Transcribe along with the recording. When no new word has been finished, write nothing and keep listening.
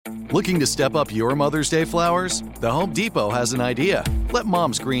Looking to step up your Mother's Day flowers? The Home Depot has an idea. Let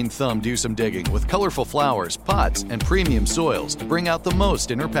Mom's green thumb do some digging with colorful flowers, pots, and premium soils to bring out the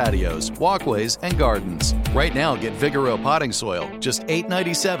most in her patios, walkways, and gardens. Right now, get Vigoro potting soil, just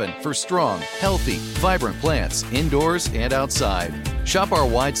 $8.97 for strong, healthy, vibrant plants indoors and outside. Shop our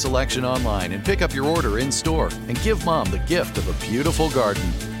wide selection online and pick up your order in-store and give Mom the gift of a beautiful garden.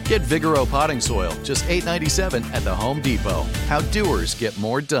 Get Vigoro potting soil, just $8.97 at the Home Depot. How doers get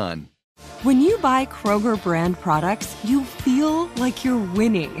more done. When you buy Kroger brand products, you feel like you're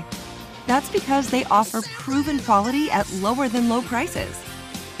winning. That's because they offer proven quality at lower than low prices.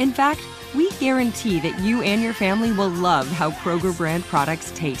 In fact, we guarantee that you and your family will love how Kroger brand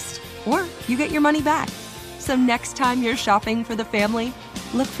products taste, or you get your money back. So next time you're shopping for the family,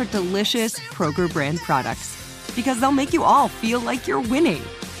 look for delicious Kroger brand products, because they'll make you all feel like you're winning.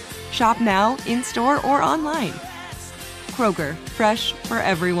 Shop now, in-store, or online. Kroger, fresh for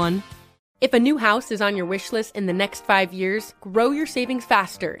everyone. If a new house is on your wish list in the next 5 years, grow your savings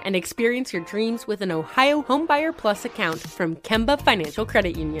faster and experience your dreams with an Ohio Homebuyer Plus account from Kemba Financial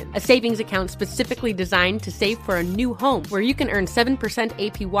Credit Union. A savings account specifically designed to save for a new home, where you can earn 7%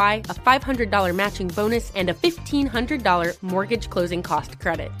 APY, a $500 matching bonus, and a $1,500 mortgage closing cost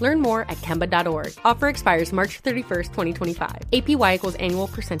credit. Learn more at Kemba.org. Offer expires March 31st, 2025. APY equals annual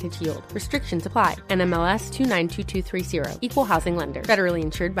percentage yield. Restrictions apply. NMLS 292230. Equal housing lender. Federally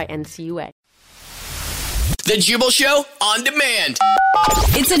insured by NCUA. The Jubal Show on demand.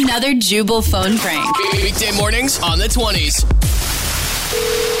 It's another Jubal phone prank. Weekday mornings on the 20s.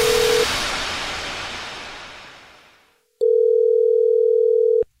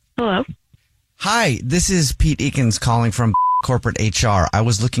 Hello. Hi, this is Pete Eakins calling from corporate HR. I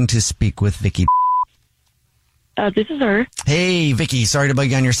was looking to speak with Vicky. This is her. Hey, Vicky, sorry to bug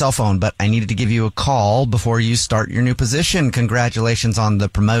you on your cell phone, but I needed to give you a call before you start your new position. Congratulations on the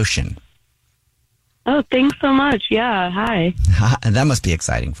promotion. Oh, thanks so much. Yeah, hi. That must be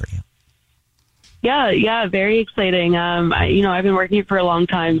exciting for you. Yeah, very exciting. I've been working here for a long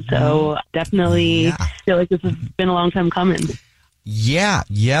time, so definitely feel like this has been a long time coming. Yeah.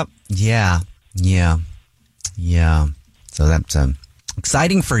 So that's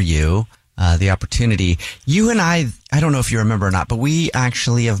exciting for you, the opportunity. You and I don't know if you remember or not, but we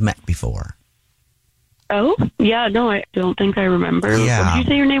actually have met before. Oh, yeah, no, I don't think I remember. Yeah. What did you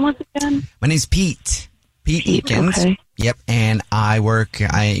say your name was again? My name's Pete. Pete Eakins. Okay. Yep, and I work,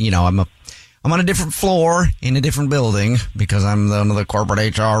 I'm on a different floor in a different building because I'm one of the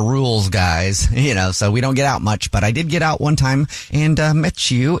corporate HR rules guys, so we don't get out much, but I did get out one time and met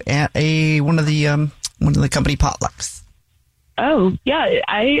you at one of the company potlucks. Oh, yeah,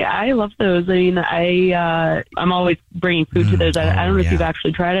 I love those. I mean, I'm always bringing food to those. I don't know if you've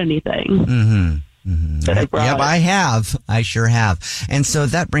actually tried anything. Mm-hmm. Yep, I have. I sure have. And so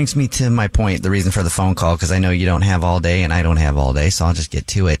that brings me to my point, the reason for the phone call, because I know you don't have all day and I don't have all day, so I'll just get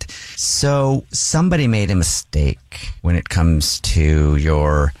to it. So somebody made a mistake when it comes to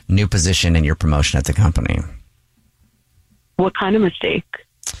your new position and your promotion at the company. What kind of mistake?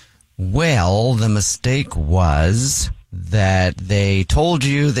 Well, the mistake was that they told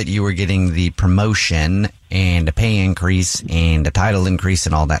you that you were getting the promotion and a pay increase and a title increase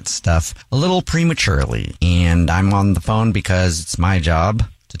and all that stuff a little prematurely. And I'm on the phone because it's my job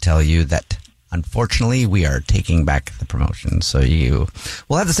to tell you that, unfortunately, we are taking back the promotion. So you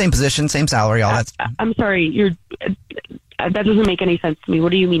will have the same position, same salary, all that. I'm sorry, that doesn't make any sense to me.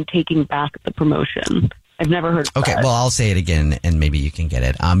 What do you mean taking back the promotion? I've never heard of Okay, that. well, I'll say it again, and maybe you can get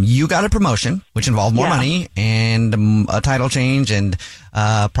it. You got a promotion, which involved more money and a title change, and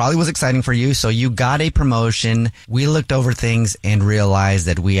probably was exciting for you. So you got a promotion. We looked over things and realized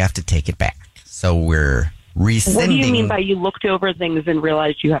that we have to take it back. So we're rescinding. What do you mean by you looked over things and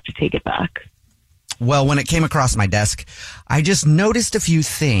realized you have to take it back? Well, when it came across my desk, I just noticed a few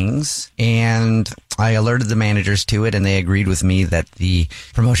things, and I alerted the managers to it, and they agreed with me that the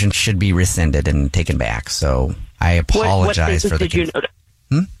promotion should be rescinded and taken back. So I apologize for the... What things did you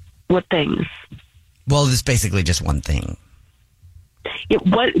notice? What things? Well, it's basically just one thing. Yeah,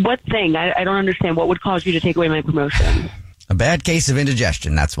 what thing? I don't understand. What would cause you to take away my promotion? A bad case of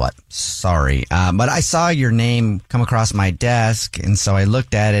indigestion, that's what. Sorry. But I saw your name come across my desk, and so I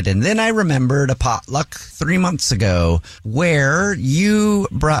looked at it, and then I remembered a potluck 3 months ago where you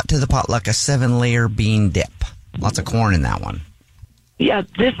brought to the potluck a 7-layer bean dip. Lots of corn in that one. Yeah,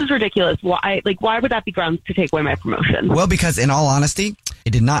 this is ridiculous. Why would that be grounds to take away my promotion? Well, because in all honesty,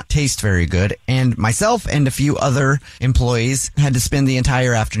 It did not taste very good, and myself and a few other employees had to spend the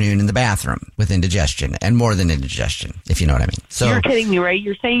entire afternoon in the bathroom with indigestion, and more than indigestion, if you know what I mean. So you're kidding me, right?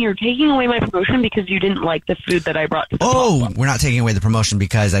 You're saying you're taking away my promotion because you didn't like the food that I brought to the potluck. We're not taking away the promotion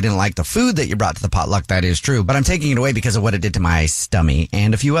because I didn't like the food that you brought to the potluck. That is true, but I'm taking it away because of what it did to my stomach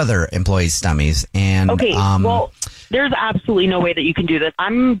and a few other employees' stomachs. And okay, well, there's absolutely no way that you can do this.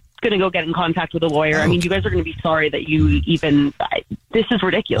 I'm going to go get in contact with a lawyer. I mean, you guys are going to be sorry that you even... this is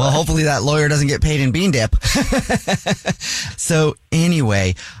ridiculous. Well, hopefully that lawyer doesn't get paid in bean dip. So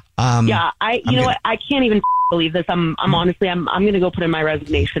anyway... yeah, you know what? I can't even believe this. I'm honestly, I'm going to go put in my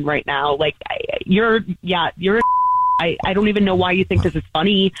resignation right now. Like, you're I don't even know why you think this is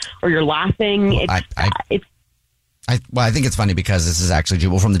funny or you're laughing. Well, I think it's funny because this is actually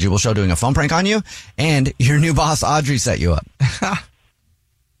Jubal from the Jubal Show doing a phone prank on you, and your new boss, Audrey, set you up.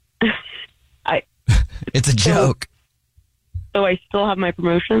 It's a joke. So I still have my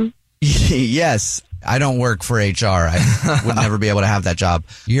promotion? Yes. I don't work for HR. I would never be able to have that job.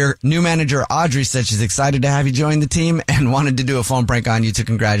 Your new manager, Audrey, said she's excited to have you join the team and wanted to do a phone prank on you to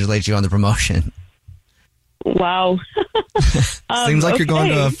congratulate you on the promotion. Wow. Seems like you're going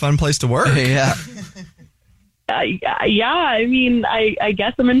to a fun place to work. Yeah. Yeah, I mean, I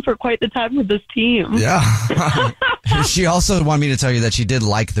guess I'm in for quite the time with this team. Yeah. She also wanted me to tell you that she did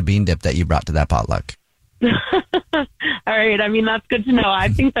like the bean dip that you brought to that potluck. All right. I mean, that's good to know. I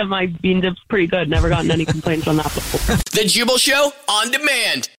think that my bean dip's pretty good. Never gotten any complaints on that before. The Jubal Show on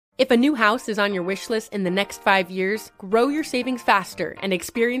demand. If a new house is on your wish list in the next 5 years, grow your savings faster and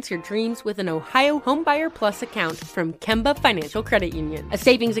experience your dreams with an Ohio Homebuyer Plus account from Kemba Financial Credit Union. A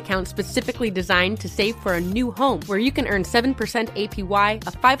savings account specifically designed to save for a new home where you can earn 7% APY,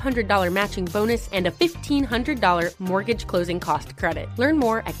 a $500 matching bonus, and a $1,500 mortgage closing cost credit. Learn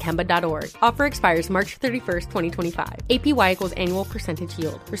more at Kemba.org. Offer expires March 31st, 2025. APY equals annual percentage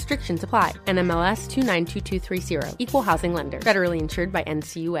yield. Restrictions apply. NMLS 292230. Equal housing lender. Federally insured by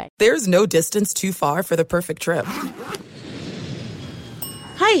NCUA. There's no distance too far for the perfect trip.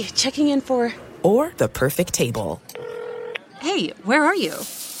 Hi, checking in for... Or the perfect table. Hey, where are you?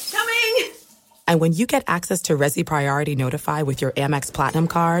 Coming! And when you get access to Resi Priority Notify with your Amex Platinum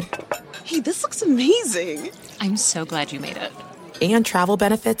card... Hey, this looks amazing. I'm so glad you made it. And travel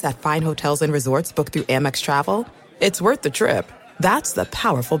benefits at fine hotels and resorts booked through Amex Travel, it's worth the trip. That's the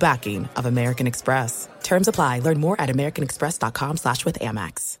powerful backing of American Express. Terms apply. Learn more at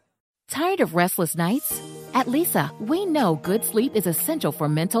americanexpress.com/withAmex. Tired of restless nights? At Leesa, we know good sleep is essential for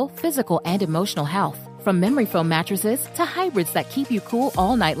mental, physical, and emotional health. From memory foam mattresses to hybrids that keep you cool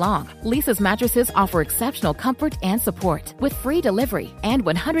all night long, Leesa's mattresses offer exceptional comfort and support with free delivery and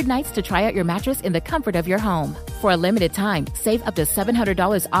 100 nights to try out your mattress in the comfort of your home. For a limited time, save up to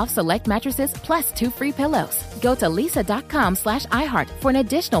 $700 off select mattresses plus 2 free pillows. Go to leesa.com/iHeart for an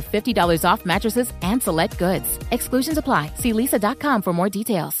additional $50 off mattresses and select goods. Exclusions apply. See leesa.com for more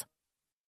details.